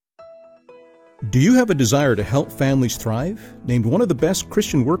Do you have a desire to help families thrive? Named one of the best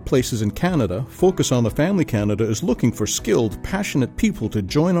Christian workplaces in Canada, Focus on the Family Canada is looking for skilled, passionate people to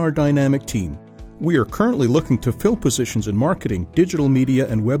join our dynamic team. We are currently looking to fill positions in marketing, digital media,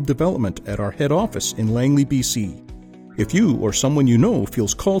 and web development at our head office in Langley, BC. If you or someone you know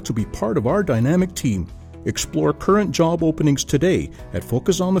feels called to be part of our dynamic team, explore current job openings today at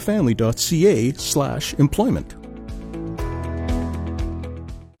focusonthefamily.ca/employment.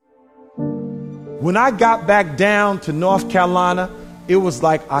 When I got back down to North Carolina, it was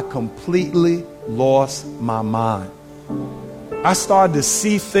like I completely lost my mind. I started to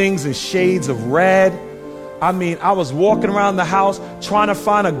see things in shades of red. I mean, I was walking around the house trying to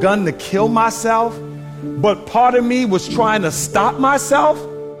find a gun to kill myself, but part of me was trying to stop myself.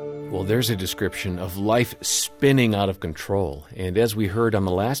 Well, there's a description of life spinning out of control. And as we heard on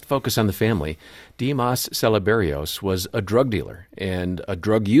the last Focus on the Family, Dimas Salaberios was a drug dealer and a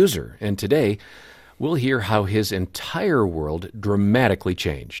drug user. And today, we'll hear how his entire world dramatically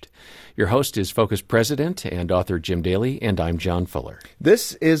changed. Your host is Focus President and author Jim Daly, and I'm John Fuller.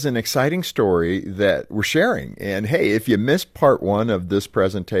 This is an exciting story that we're sharing. And hey, if you missed part one of this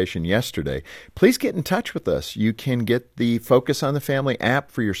presentation yesterday, please get in touch with us. You can get the Focus on the Family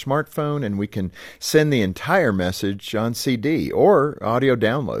app for your smartphone, and we can send the entire message on CD or audio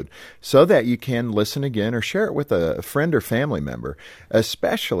download so that you can listen again or share it with a friend or family member,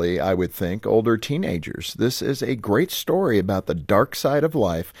 especially, I would think, older teenagers. This is a great story about the dark side of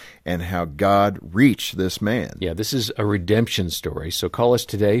life and how God reached this man. Yeah, this is a redemption story. So call us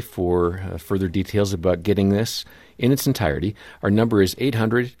today for further details about getting this in its entirety. Our number is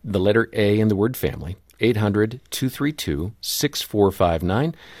 800, the letter A in the word family,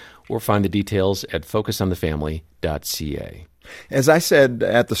 800-232-6459, or find the details at focusonthefamily.ca. As I said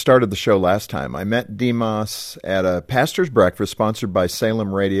at the start of the show last time, I met Dimas at a pastor's breakfast sponsored by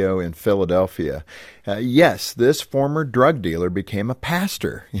Salem Radio in Philadelphia. Yes, this former drug dealer became a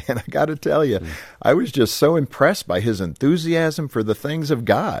pastor. And I got to tell you, I was just so impressed by his enthusiasm for the things of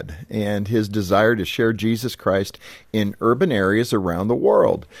God and his desire to share Jesus Christ in urban areas around the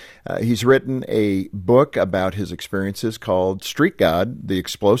world. He's written a book about his experiences called Street God, the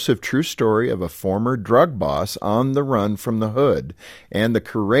explosive true story of a former drug boss on the run from the hood and the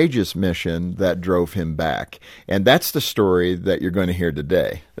courageous mission that drove him back. And that's the story that you're going to hear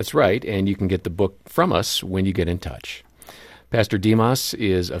today. That's right, and you can get the book from us when you get in touch. Pastor Dimas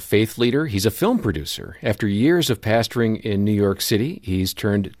is a faith leader. He's a film producer. After years of pastoring in New York City, he's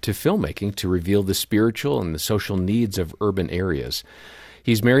turned to filmmaking to reveal the spiritual and the social needs of urban areas.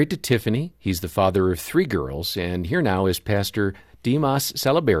 He's married to Tiffany. He's the father of 3 girls, and here now is Pastor Dimas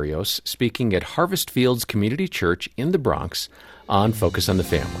Salaberios speaking at Harvest Fields Community Church in the Bronx on Focus on the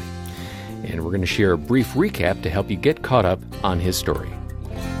Family. And we're going to share a brief recap to help you get caught up on his story.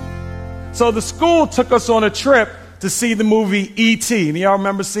 So the school took us on a trip to see the movie E.T. And y'all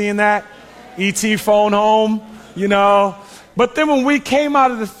remember seeing that? E.T. Phone Home, you know. But then when we came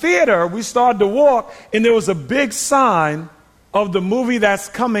out of the theater, we started to walk, and there was a big sign of the movie that's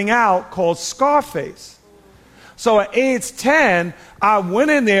coming out called Scarface. So at age 10, I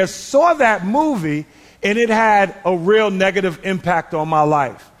went in there, saw that movie, and it had a real negative impact on my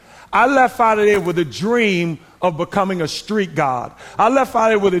life. I left out of there with a dream of becoming a street god. I left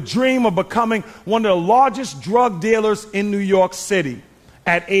out of there with a dream of becoming one of the largest drug dealers in New York City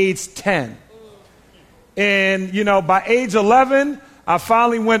at age 10. And, you know, by age 11, I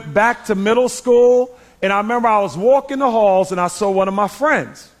finally went back to middle school. And I remember I was walking the halls and I saw one of my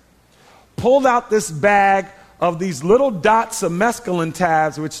friends pulled out this bag of these little dots of mescaline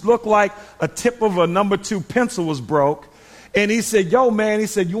tabs, which looked like a tip of a number 2 pencil was broke. And he said, yo, man, he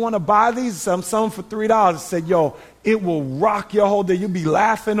said, you want to buy these? I'm selling for $3. I said, yo, it will rock your whole day. You'll be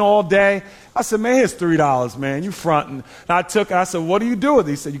laughing all day. I said, man, here's $3, man. You fronting. And I took it. I said, what do you do with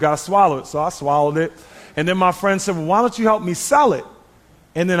it? He said, you got to swallow it. So I swallowed it. And then my friend said, well, why don't you help me sell it?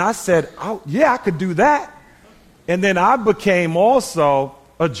 And then I said, oh, yeah, I could do that. And then I became also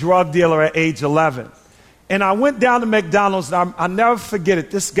a drug dealer at age 11. And I went down to McDonald's, and I'll never forget it.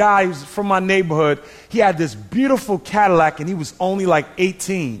 This guy who's from my neighborhood, he had this beautiful Cadillac, and he was only like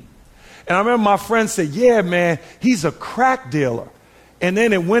 18. And I remember my friend said, yeah, man, he's a crack dealer. And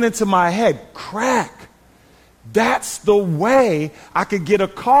then it went into my head, crack. That's the way I could get a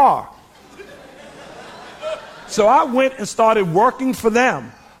car. So I went and started working for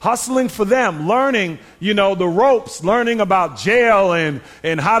them, hustling for them, learning, you know, the ropes, learning about jail and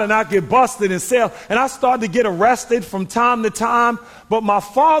how to not get busted and sell. And I started to get arrested from time to time. But my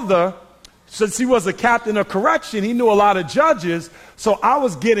father, since he was a captain of correction, he knew a lot of judges. So I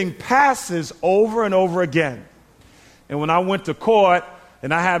was getting passes over and over again. And when I went to court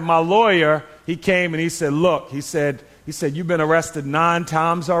and I had my lawyer, he came and he said, look, he said, you've been arrested 9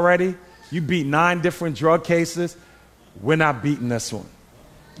 times already. You beat 9 different drug cases. We're not beating this one.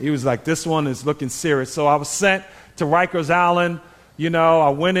 He was like, this one is looking serious. So I was sent to Rikers Island. I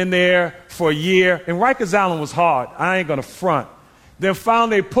went in there for a year. And Rikers Island was hard. I ain't going to front. Then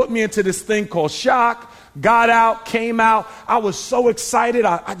finally they put me into this thing called Shock. Got out, came out. I was so excited.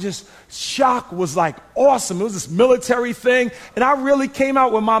 Shock was like awesome. It was this military thing. And I really came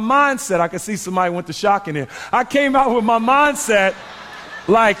out with my mindset. I could see somebody went to Shock in here. I came out with my mindset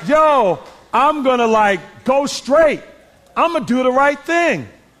like, yo, I'm going to go straight. I'm going to do the right thing.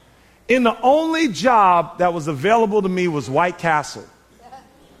 And the only job that was available to me was White Castle.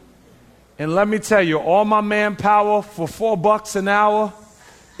 And let me tell you, all my manpower for $4 an hour,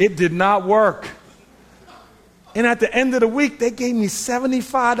 it did not work. And at the end of the week, they gave me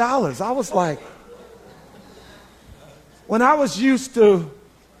 $75. I was like, when I was used to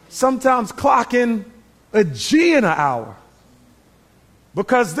sometimes clocking a G in an hour.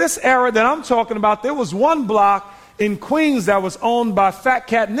 Because this era that I'm talking about, there was one block in Queens that was owned by Fat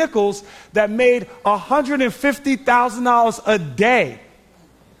Cat Nichols that made $150,000 a day.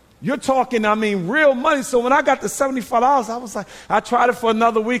 You're talking, real money. So when I got the $75, I was like, I tried it for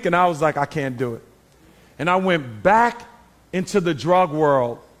another week and I was like, I can't do it. And I went back into the drug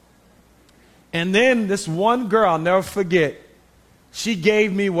world. And then this one girl, I'll never forget, she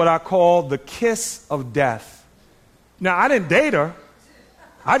gave me what I call the kiss of death. Now, I didn't date her.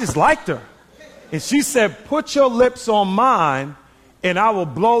 I just liked her. And she said, put your lips on mine and I will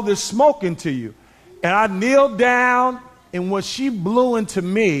blow this smoke into you. And I kneeled down, and what she blew into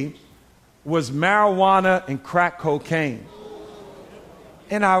me was marijuana and crack cocaine.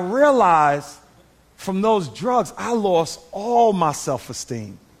 And I realized from those drugs, I lost all my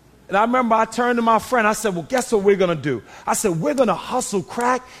self-esteem. And I remember I turned to my friend. I said, well, guess what we're going to do? I said, we're going to hustle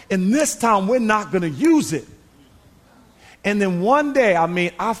crack, and this time we're not going to use it. And then one day,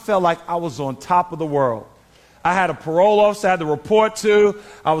 I felt like I was on top of the world. I had a parole officer I had to report to.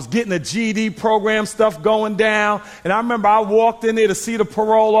 I was getting the GED program stuff going down. And I remember I walked in there to see the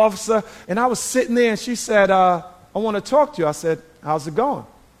parole officer, and I was sitting there, and she said, I want to talk to you. I said, how's it going?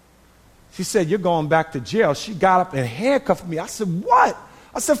 She said, you're going back to jail. She got up and handcuffed me. I said, what?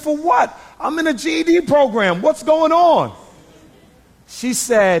 I said, for what? I'm in a GED program. What's going on? She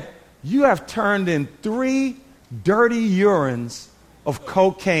said, you have turned in 3 dirty urines of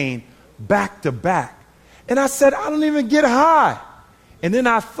cocaine back to back. And I said, I don't even get high. And then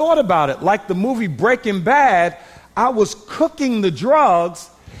I thought about it. Like the movie Breaking Bad, I was cooking the drugs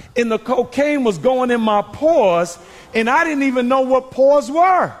and the cocaine was going in my pores, and I didn't even know what pores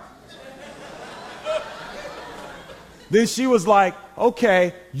were. Then she was like,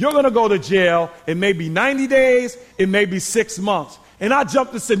 okay, you're going to go to jail. It may be 90 days. It may be 6 months. And I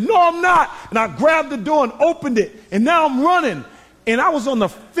jumped and said, no, I'm not. And I grabbed the door and opened it. And now I'm running. And I was on the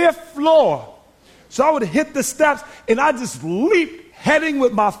 5th floor. So I would hit the steps and I just leaped, heading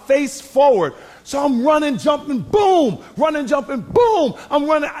with my face forward. So I'm running, jumping, boom, running, jumping, boom. I'm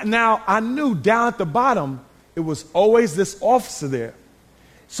running. Now I knew down at the bottom, it was always this officer there.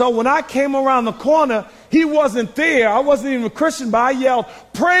 So when I came around the corner, he wasn't there. I wasn't even a Christian, but I yelled,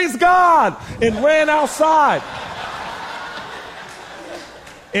 praise God, and ran outside.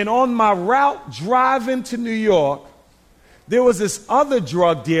 And on my route driving to New York, there was this other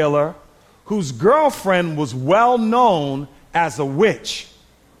drug dealer whose girlfriend was well known as a witch.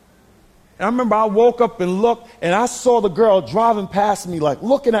 And I remember I woke up and looked, and I saw the girl driving past me, like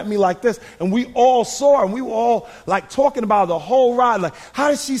looking at me like this. And we all saw her, and we were all like talking about the whole ride, like, how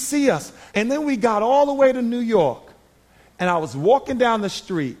did she see us? And then we got all the way to New York, and I was walking down the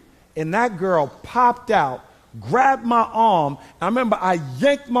street, and that girl popped out, grabbed my arm. And I remember I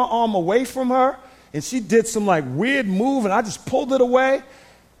yanked my arm away from her, and she did some like weird move, and I just pulled it away.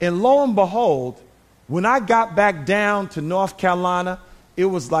 And lo and behold, when I got back down to North Carolina, it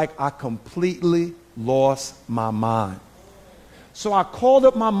was like I completely lost my mind. So I called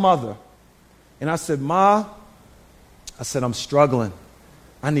up my mother, and I said, Ma, I said, I'm struggling.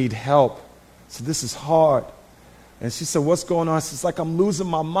 I need help. I said, this is hard. And she said, what's going on? I said, it's like I'm losing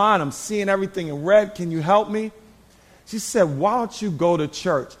my mind. I'm seeing everything in red. Can you help me? She said, why don't you go to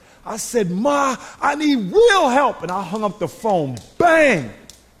church? I said, Ma, I need real help. And I hung up the phone. Bang!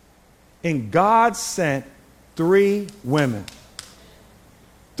 And God sent 3 women.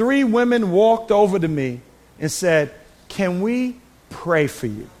 3 women walked over to me and said, can we pray for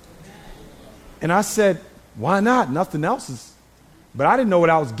you? And I said, why not? Nothing else is. But I didn't know what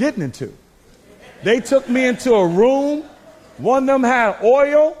I was getting into. They took me into a room. One of them had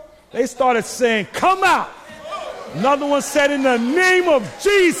oil. They started saying, come out. Another one said, in the name of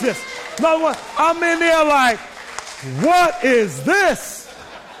Jesus, Another one. I'm in there like, what is this?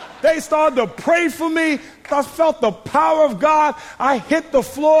 They started to pray for me. I felt the power of God. I hit the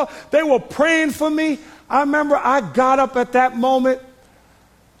floor. They were praying for me. I remember I got up at that moment.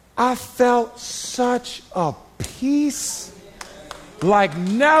 I felt such a peace like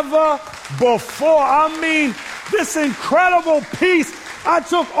never before. I mean, this incredible peace. I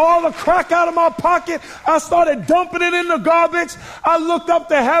took all the crack out of my pocket. I started dumping it in the garbage. I looked up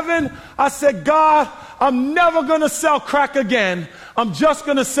to heaven. I said, God, I'm never going to sell crack again. I'm just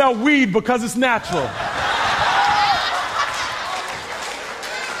going to sell weed because it's natural.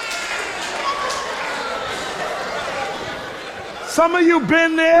 Some of you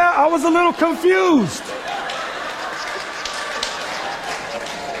been there. I was a little confused.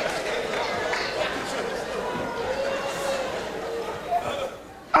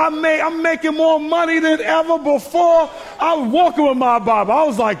 I'm making more money than ever before. I was walking with my Bible. I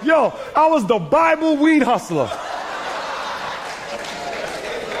was like, yo, I was the Bible weed hustler.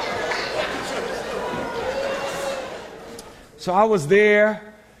 So I was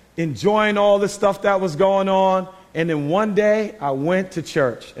there enjoying all the stuff that was going on. And then one day I went to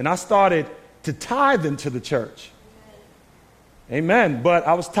church and I started to tithe into the church. Amen. But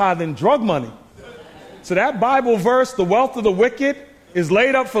I was tithing drug money. So that Bible verse, the wealth of the wicked is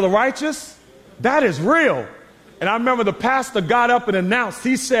laid up for the righteous, that is real. And I remember the pastor got up and announced,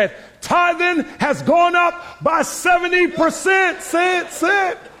 he said, tithing has gone up by 70%. Say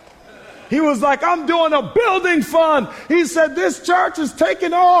it. He was like, I'm doing a building fund. He said, this church is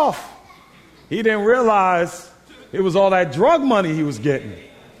taking off. He didn't realize it was all that drug money he was getting.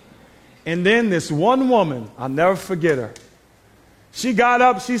 And then this one woman, I'll never forget her. She got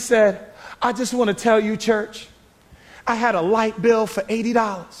up, she said, I just want to tell you, church, I had a light bill for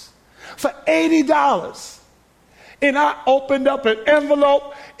 $80. For $80. And I opened up an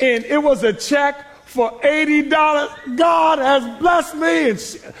envelope and it was a check for $80. God has blessed me.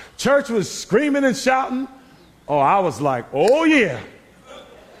 And church was screaming and shouting. Oh, I was like, oh yeah.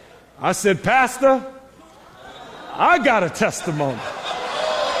 I said, Pastor, I got a testimony.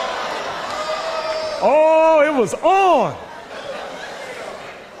 Oh, it was on.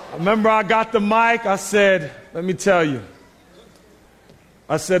 I remember I got the mic. I said, let me tell you.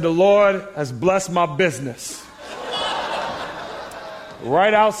 I said, the Lord has blessed my business.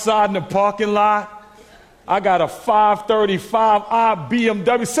 Right outside in the parking lot, I got a 535i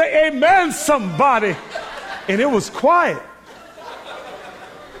BMW. Say amen, somebody. And it was quiet.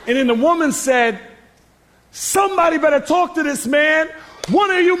 And then the woman said, somebody better talk to this man.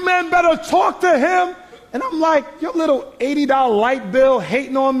 One of you men better talk to him. And I'm like, your little $80 light bill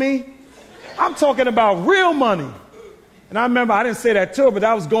hating on me? I'm talking about real money. And I remember I didn't say that to her, but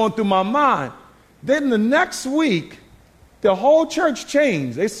that was going through my mind. Then the next week, the whole church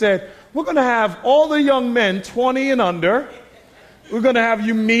changed. They said, we're going to have all the young men 20 and under. We're going to have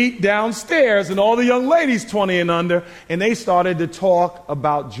you meet downstairs and all the young ladies 20 and under. And they started to talk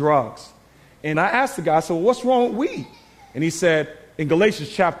about drugs. And I asked the guy, I said, well, what's wrong with weed? And he said, in Galatians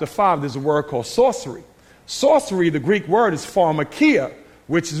chapter 5, there's a word called sorcery. Sorcery, the Greek word is pharmakia,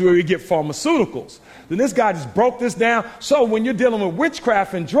 which is where we get pharmaceuticals. Then this guy just broke this down. So when you're dealing with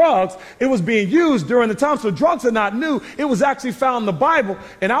witchcraft and drugs, it was being used during the time. So drugs are not new. It was actually found in the Bible.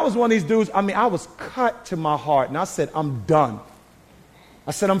 And I was one of these dudes, I was cut to my heart. And I said, I'm done.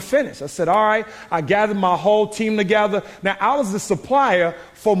 I said, I'm finished. I said, all right. I gathered my whole team together. Now, I was the supplier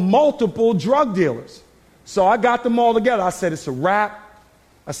for multiple drug dealers. So I got them all together. I said, it's a wrap.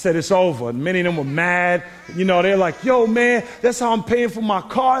 I said, it's over. And many of them were mad. You know, they're like, yo, man, that's how I'm paying for my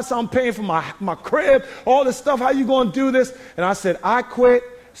car. That's how I'm paying for my crib, all this stuff. How you going to do this? And I said, I quit.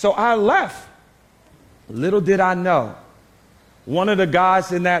 So I left. Little did I know, one of the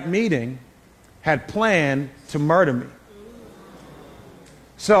guys in that meeting had planned to murder me.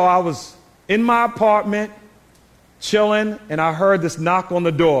 So I was in my apartment, chilling, and I heard this knock on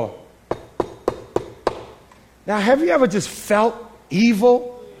the door. Now, have you ever just felt evil?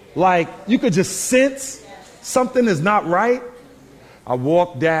 Like you could just sense something is not right? I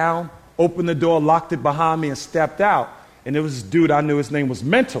walked down, opened the door, locked it behind me, and stepped out. And there was this dude, I knew his name was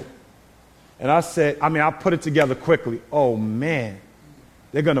Mental. And I said, I put it together quickly. Oh, man,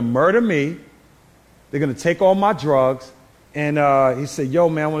 they're going to murder me. They're going to take all my drugs. And he said, yo,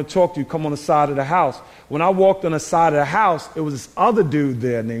 man, I want to talk to you. Come on the side of the house. When I walked on the side of the house, it was this other dude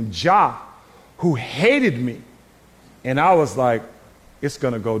there named Ja who hated me. And I was like, it's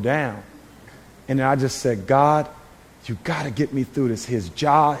going to go down. And then I just said, God, you got to get me through this. His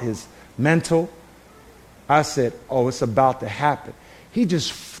jaw, his mental. I said, oh, it's about to happen. He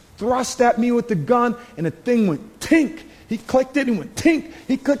just thrust at me with the gun, and the thing went tink. He clicked it and went tink.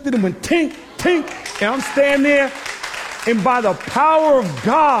 He clicked it and went tink, tink. And I'm standing there, and by the power of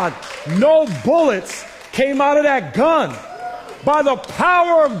God, no bullets came out of that gun. By the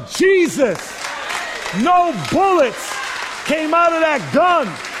power of Jesus, no bullets came out of that gun.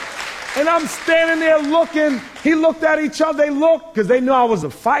 And I'm standing there looking. He looked at each other. They looked because they knew I was a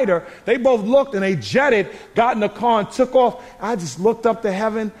fighter. They both looked and they jetted, got in the car and took off. I just looked up to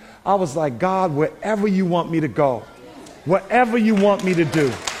heaven. I was like, God, wherever you want me to go, whatever you want me to do,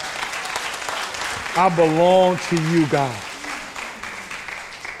 I belong to you, God.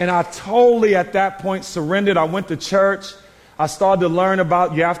 And I totally at that point surrendered. I went to church. I started to learn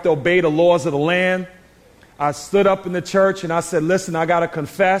about you have to obey the laws of the land. I stood up in the church and I said, listen, I got to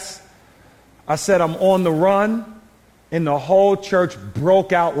confess. I said, I'm on the run. And the whole church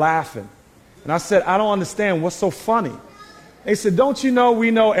broke out laughing. And I said, I don't understand. What's so funny? They said, don't you know we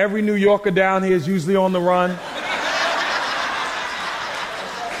know every New Yorker down here is usually on the run?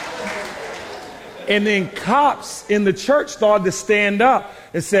 And then cops in the church started to stand up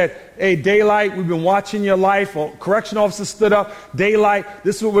and said, hey, Daylight, we've been watching your life. Or correction officer stood up. Daylight,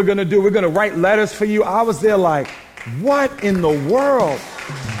 this is what we're going to do. We're going to write letters for you. I was there like, what in the world?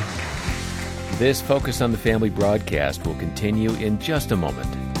 This Focus on the Family broadcast will continue in just a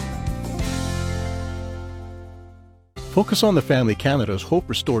moment. Focus on the Family Canada's Hope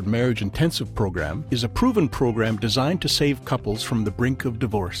Restored Marriage Intensive program is a proven program designed to save couples from the brink of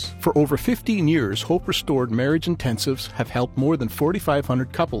divorce. For over 15 years, Hope Restored Marriage Intensives have helped more than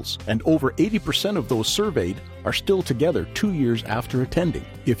 4,500 couples, and over 80% of those surveyed are still together 2 years after attending.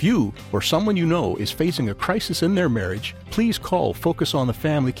 If you or someone you know is facing a crisis in their marriage, please call Focus on the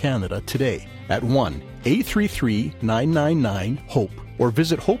Family Canada today at 1-833-999-HOPE or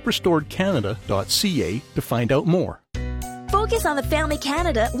visit hoperestoredcanada.ca to find out more. Focus on the Family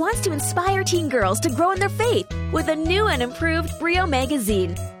Canada wants to inspire teen girls to grow in their faith with a new and improved Brio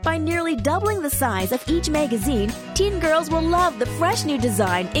magazine. By nearly doubling the size of each magazine, teen girls will love the fresh new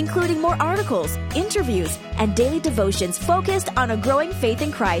design, including more articles, interviews, and daily devotions focused on a growing faith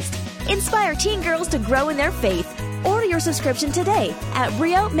in Christ. Inspire teen girls to grow in their faith. Order your subscription today at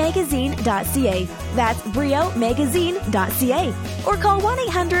briomagazine.ca. That's briomagazine.ca. Or call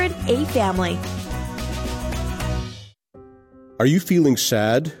 1-800-A-FAMILY. Are you feeling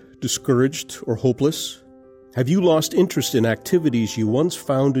sad, discouraged, or hopeless? Have you lost interest in activities you once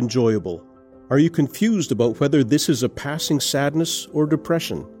found enjoyable? Are you confused about whether this is a passing sadness or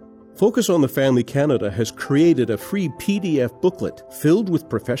depression? Focus on the Family Canada has created a free PDF booklet filled with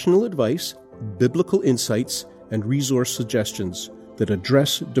professional advice, biblical insights, and resource suggestions that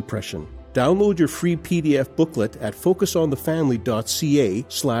address depression. Download your free PDF booklet at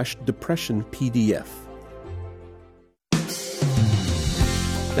focusonthefamily.ca/depressionpdf.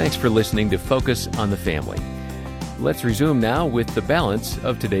 Thanks for listening to Focus on the Family. Let's resume now with the balance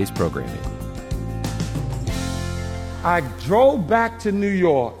of today's programming. I drove back to New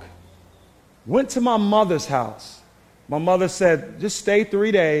York, went to my mother's house. My mother said, just stay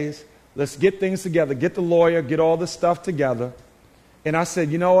 3 days. Let's get things together, get the lawyer, get all this stuff together. And I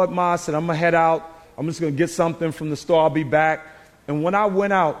said, you know what, Ma? I said, I'm going to head out. I'm just going to get something from the store. I'll be back. And when I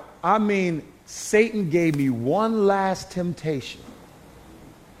went out, Satan gave me one last temptation.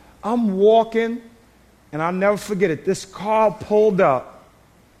 I'm walking, and I'll never forget it. This car pulled up,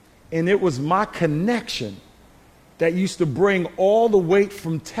 and it was my connection that used to bring all the weight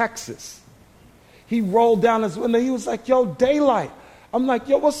from Texas. He rolled down his window. He was like, yo, Daylight. I'm like,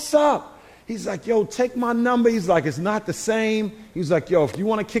 yo, what's up? He's like, yo, take my number. He's like, it's not the same. He's like, yo, if you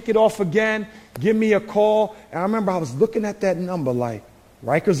want to kick it off again, give me a call. And I remember I was looking at that number like,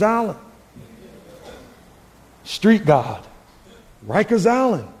 Rikers Island. Street God. Rikers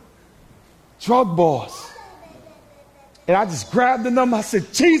Island. Drug boss. And I just grabbed the number. I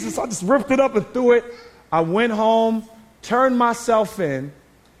said, Jesus. I just ripped it up and threw it. I went home, turned myself in.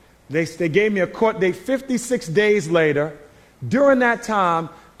 They gave me a court date 56 days later. During that time,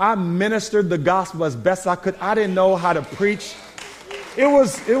 I ministered the gospel as best I could. I didn't know how to preach. It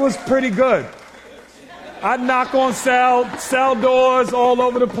was pretty good. I'd knock on cell doors all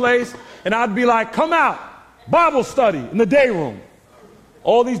over the place, and I'd be like, come out, Bible study in the day room.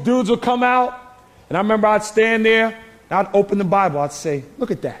 All these dudes would come out, and I remember I'd stand there, and I'd open the Bible. I'd say,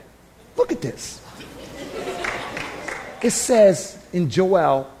 look at that. Look at this. It says in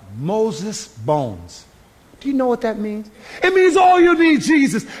Joel, Moses' bones. Do you know what that means? It means all you need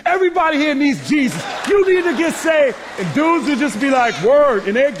Jesus. Everybody here needs Jesus. You need to get saved. And dudes would just be like, word,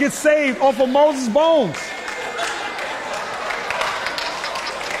 and they'd get saved off of Moses' bones.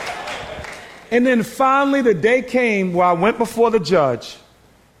 And then finally the day came where I went before the judge.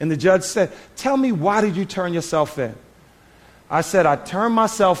 And the judge said, tell me, why did you turn yourself in? I said, I turned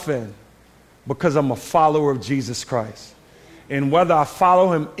myself in because I'm a follower of Jesus Christ. And whether I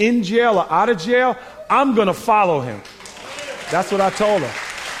follow him in jail or out of jail, I'm going to follow him. That's what I told her.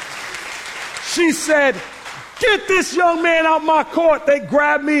 She said, get this young man out my court. They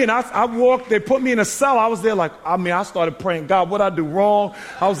grabbed me and I walked, they put me in a cell. I was there like, I started praying, God, what I do wrong?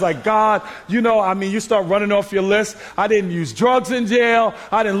 I was like, God, you start running off your list. I didn't use drugs in jail.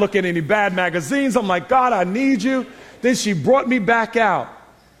 I didn't look at any bad magazines. I'm like, God, I need you. Then she brought me back out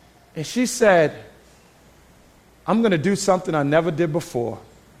and she said, I'm going to do something I never did before.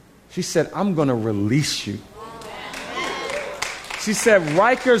 She said, I'm going to release you. She said,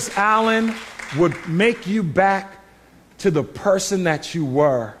 Rikers Island would make you back to the person that you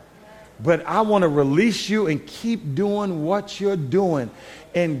were. But I want to release you and keep doing what you're doing.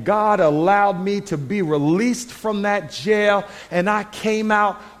 And God allowed me to be released from that jail. And I came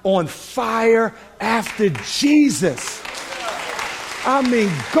out on fire after Jesus. I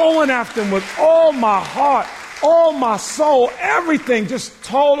mean, going after him with all my heart, all my soul, everything, just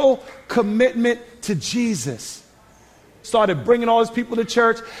total commitment to Jesus. Started bringing all these people to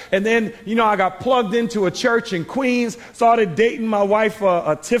church. And then, I got plugged into a church in Queens, started dating my wife,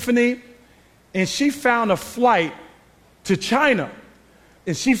 Tiffany. And she found a flight to China.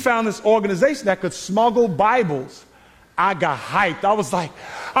 And she found this organization that could smuggle Bibles. I got hyped. I was like,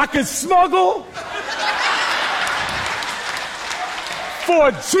 I could smuggle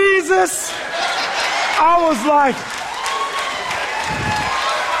for Jesus. I was like,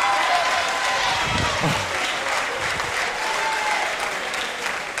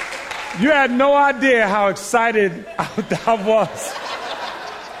 you had no idea how excited I was.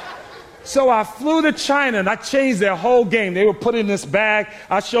 So I flew to China and I changed their whole game. They were put in this bag.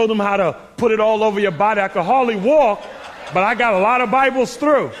 I showed them how to put it all over your body. I could hardly walk, but I got a lot of Bibles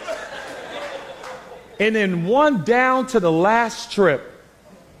through. And then down to the last trip,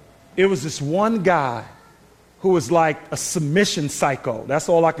 it was this one guy who was like a submission psycho. That's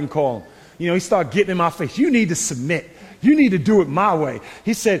all I can call him. He started getting in my face. You need to submit. You need to do it my way.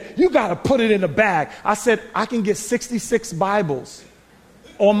 He said, you got to put it in a bag. I said, I can get 66 Bibles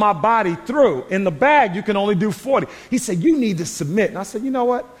on my body through. In the bag, you can only do 40. He said, you need to submit. And I said, you know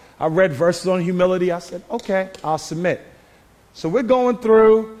what? I read verses on humility. I said, okay, I'll submit. So we're going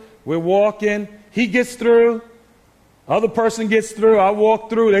through. We're walking. He gets through. Other person gets through. I walk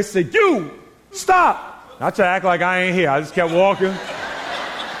through. They said, you, stop. I try to act like I ain't here. I just kept walking.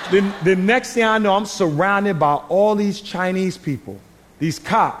 Then the next thing I know, I'm surrounded by all these Chinese people, these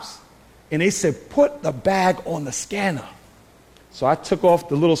cops. And they said, put the bag on the scanner. So I took off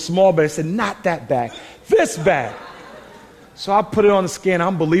the little small bag. I said, not that bag, this bag. So I put it on the scanner.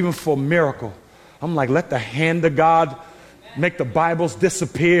 I'm believing for a miracle. I'm like, let the hand of God make the Bibles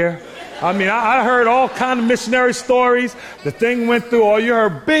disappear. I heard all kinds of missionary stories. The thing went through. All you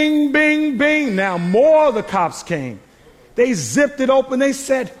heard, bing, bing, bing. Now more of the cops came. They zipped it open. They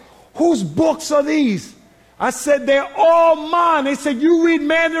said, whose books are these? I said, they're all mine. They said, you read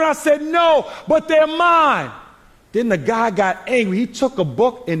Mandarin? I said, no, but they're mine. Then the guy got angry. He took a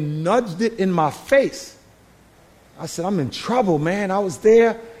book and nudged it in my face. I said, I'm in trouble, man. I was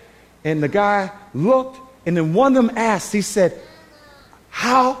there. And the guy looked, and then one of them asked, he said,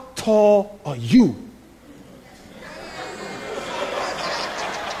 how tall are you?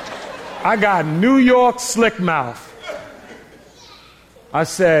 I got New York slick mouth. I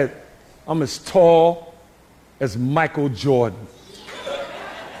said, I'm as tall as Michael Jordan.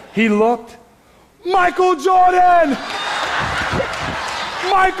 He looked, Michael Jordan!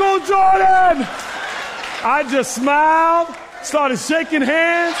 Michael Jordan! I just smiled, started shaking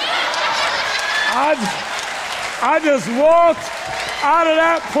hands. I just walked out of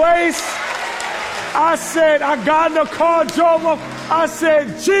that place. I said, I got in the car, drove up. I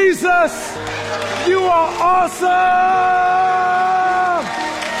said, Jesus, you are awesome!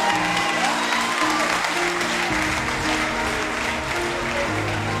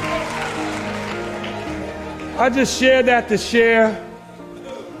 I just shared that to share.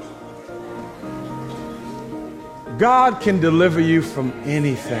 God can deliver you from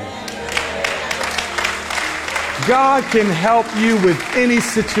anything. God can help you with any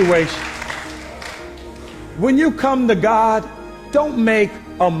situation. When you come to God, don't make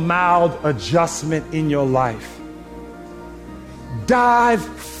a mild adjustment in your life. Dive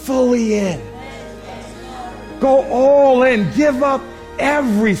fully in. Go all in. Give up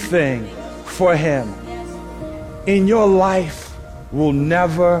everything for Him. And your life will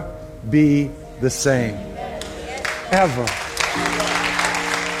never be the same. Ever.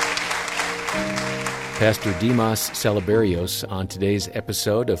 Pastor Dimas Salaberios on today's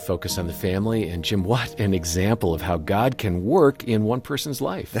episode of Focus on the Family. And Jim, what an example of how God can work in one person's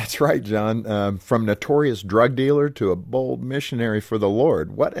life. That's right, John. From notorious drug dealer to a bold missionary for the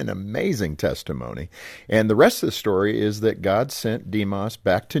Lord. What an amazing testimony. And the rest of the story is that God sent Dimas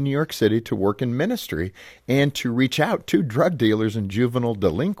back to New York City to work in ministry and to reach out to drug dealers and juvenile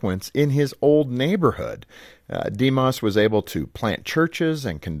delinquents in his old neighborhood. Dimas was able to plant churches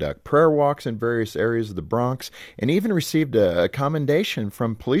and conduct prayer walks in various areas of the Bronx, and even received a commendation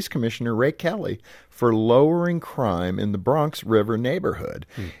from Police Commissioner Ray Kelly for lowering crime in the Bronx River neighborhood.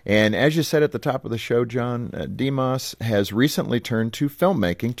 And as you said at the top of the show, John, Dimas has recently turned to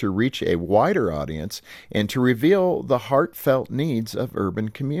filmmaking to reach a wider audience and to reveal the heartfelt needs of urban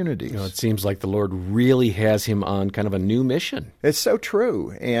communities. It seems like the Lord really has him on kind of a new mission. It's so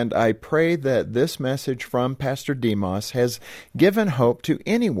true, and I pray that this message from Pastor Dimas has given hope to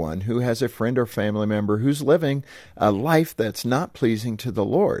anyone who has a friend or family member who's living a life that's not pleasing to the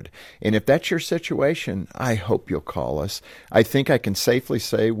Lord. And if that's your situation, I hope you'll call us. I think I can safely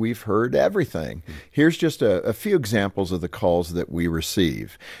say we've heard everything. Here's just a few examples of the calls that we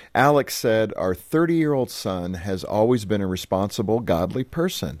receive. Alex said, our 30-year-old son has always been a responsible, godly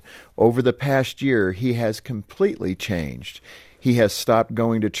person. Over the past year, he has completely changed. He has stopped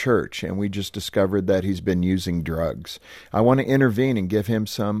going to church, and we just discovered that he's been using drugs. I want to intervene and give him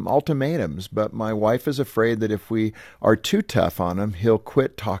some ultimatums, but my wife is afraid that if we are too tough on him, he'll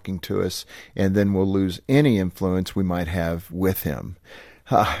quit talking to us, and then we'll lose any influence we might have with him.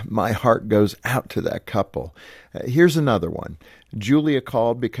 My heart goes out to that couple. Here's another one. Julia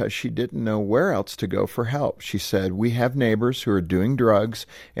called because she didn't know where else to go for help. She said, we have neighbors who are doing drugs,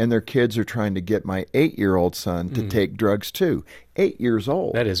 and their kids are trying to get my 8-year-old son to take drugs too. 8 years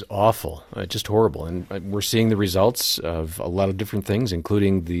old. That is awful, just horrible. And we're seeing the results of a lot of different things,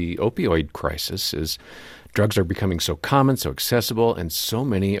 including the opioid crisis, as drugs are becoming so common, so accessible, and so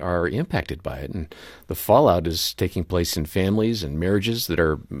many are impacted by it. And the fallout is taking place in families and marriages that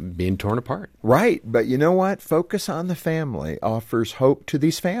are being torn apart. Right. But you know what? Focus on the Family offers hope to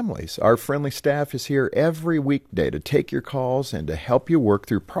these families. Our friendly staff is here every weekday to take your calls and to help you work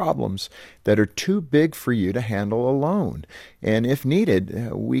through problems that are too big for you to handle alone. And if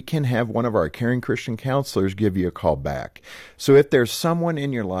needed, we can have one of our caring Christian counselors give you a call back. So if there's someone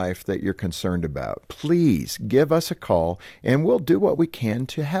in your life that you're concerned about, please give us a call and we'll do what we can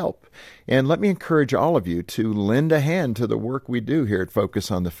to help. And let me encourage all of you to lend a hand to the work we do here at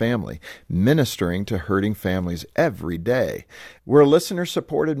Focus on the Family, ministering to hurting families every day. We're a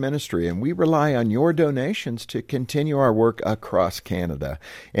listener-supported ministry, and we rely on your donations to continue our work across Canada.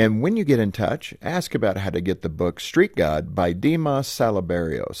 And when you get in touch, ask about how to get the book Street God by Dimas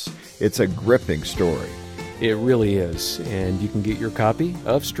Salaberios. It's a gripping story. It really is. And you can get your copy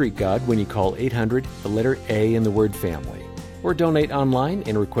of Street God when you call 800, the letter A in the word family. Or donate online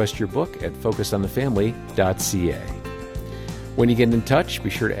and request your book at focusonthefamily.ca. When you get in touch, be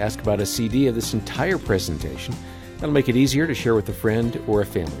sure to ask about a CD of this entire presentation. That'll make it easier to share with a friend or a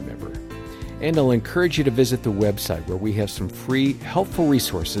family member. And I'll encourage you to visit the website where we have some free, helpful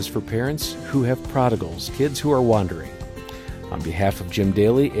resources for parents who have prodigals, kids who are wandering. On behalf of Jim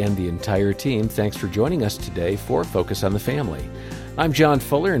Daly and the entire team, thanks for joining us today for Focus on the Family. I'm John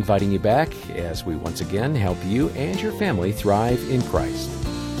Fuller, inviting you back as we once again help you and your family thrive in Christ.